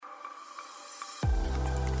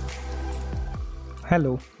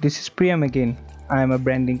Hello, this is Priyam again. I am a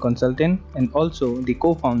branding consultant and also the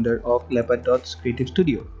co founder of Leopard Dots Creative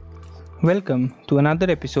Studio. Welcome to another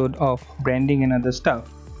episode of Branding and Other Stuff.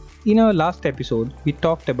 In our last episode, we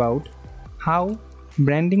talked about how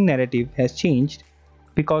branding narrative has changed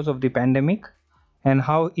because of the pandemic and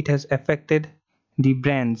how it has affected the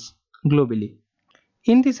brands globally.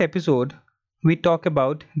 In this episode, we talk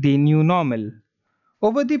about the new normal.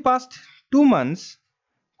 Over the past 2 months,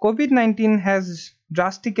 COVID 19 has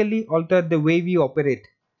drastically altered the way we operate.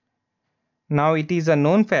 Now it is a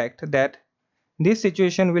known fact that this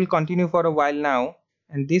situation will continue for a while now,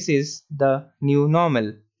 and this is the new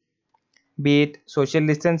normal. Be it social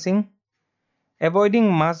distancing,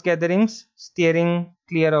 avoiding mass gatherings, steering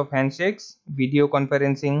clear of handshakes, video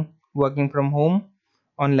conferencing, working from home,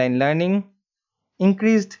 online learning,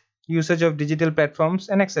 increased usage of digital platforms,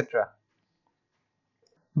 and etc.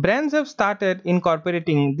 Brands have started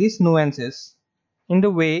incorporating these nuances in the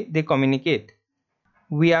way they communicate.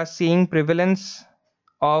 We are seeing prevalence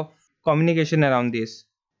of communication around this.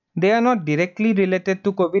 They are not directly related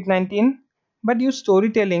to COVID 19 but use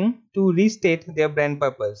storytelling to restate their brand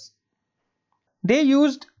purpose. They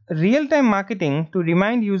used real time marketing to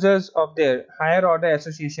remind users of their higher order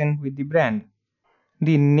association with the brand.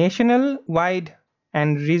 The national wide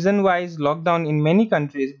and region wise lockdown in many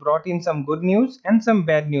countries brought in some good news and some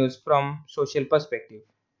bad news from social perspective.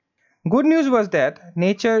 Good news was that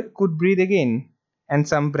nature could breathe again, and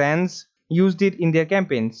some brands used it in their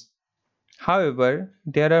campaigns. However,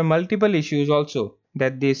 there are multiple issues also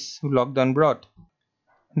that this lockdown brought.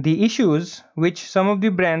 The issues which some of the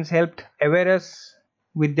brands helped aware us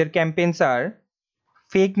with their campaigns are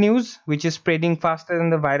fake news, which is spreading faster than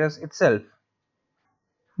the virus itself.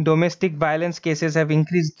 Domestic violence cases have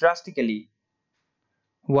increased drastically.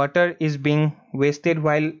 Water is being wasted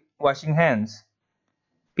while washing hands.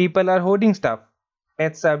 People are hoarding stuff.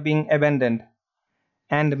 Pets are being abandoned.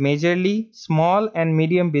 And majorly small and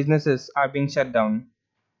medium businesses are being shut down.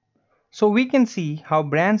 So we can see how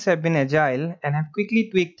brands have been agile and have quickly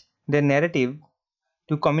tweaked their narrative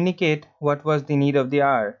to communicate what was the need of the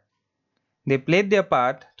hour. They played their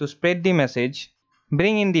part to spread the message,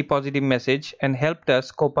 bring in the positive message, and helped us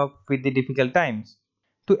cope up with the difficult times.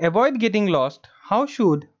 To avoid getting lost, how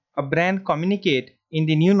should a brand communicate in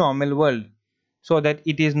the new normal world so that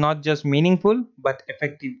it is not just meaningful but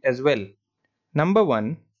effective as well? Number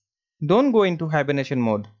 1, don't go into hibernation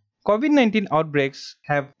mode. COVID 19 outbreaks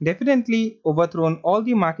have definitely overthrown all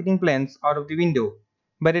the marketing plans out of the window,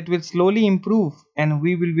 but it will slowly improve and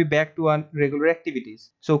we will be back to our regular activities.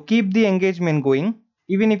 So keep the engagement going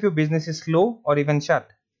even if your business is slow or even shut.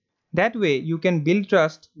 That way, you can build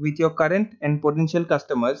trust with your current and potential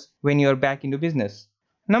customers when you are back into business.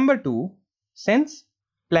 Number 2, sense,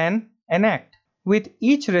 plan, and act. With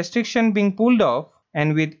each restriction being pulled off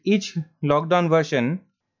and with each lockdown version,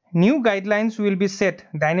 new guidelines will be set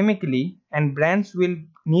dynamically and brands will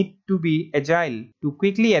need to be agile to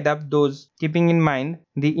quickly adapt those, keeping in mind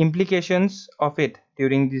the implications of it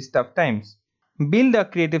during these tough times. Build a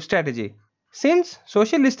creative strategy. Since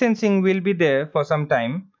social distancing will be there for some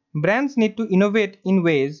time, brands need to innovate in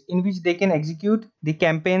ways in which they can execute the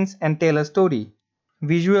campaigns and tell a story.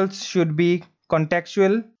 Visuals should be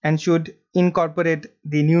contextual and should incorporate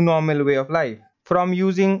the new normal way of life. From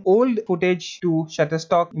using old footage to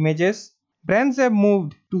Shutterstock images, brands have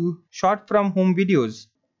moved to shot from home videos.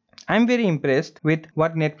 I'm very impressed with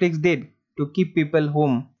what Netflix did to keep people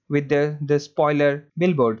home with the spoiler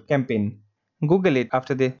billboard campaign. Google it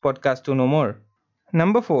after the podcast to know more.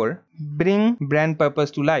 Number 4, bring brand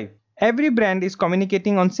purpose to life. Every brand is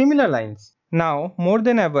communicating on similar lines. Now, more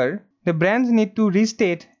than ever, the brands need to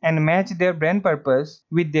restate and match their brand purpose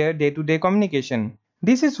with their day-to-day communication.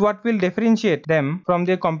 This is what will differentiate them from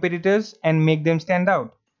their competitors and make them stand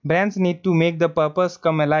out. Brands need to make the purpose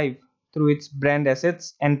come alive through its brand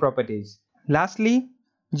assets and properties. Lastly,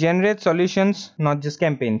 generate solutions, not just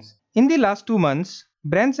campaigns. In the last 2 months,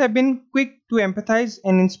 brands have been quick to empathize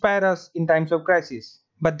and inspire us in times of crisis.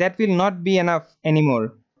 But that will not be enough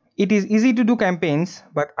anymore. It is easy to do campaigns,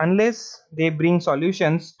 but unless they bring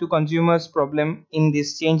solutions to consumers' problem in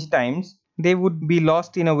these changed times, they would be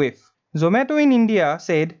lost in a whiff. Zomato in India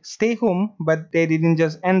said stay home, but they didn't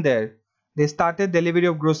just end there. They started delivery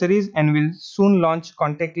of groceries and will soon launch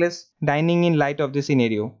contactless dining in light of the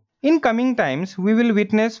scenario. In coming times, we will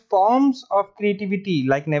witness forms of creativity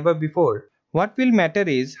like never before. What will matter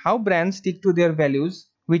is how brands stick to their values,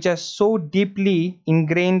 which are so deeply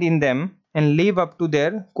ingrained in them, and live up to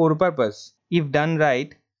their core purpose. If done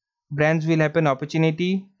right, brands will have an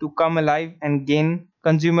opportunity to come alive and gain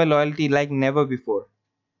consumer loyalty like never before.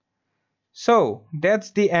 So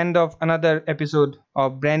that's the end of another episode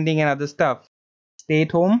of branding and other stuff. Stay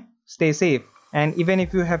at home, stay safe, and even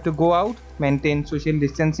if you have to go out, maintain social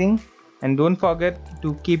distancing, and don't forget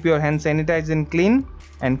to keep your hands sanitized and clean,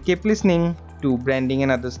 and keep listening to branding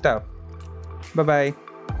and other stuff. Bye bye.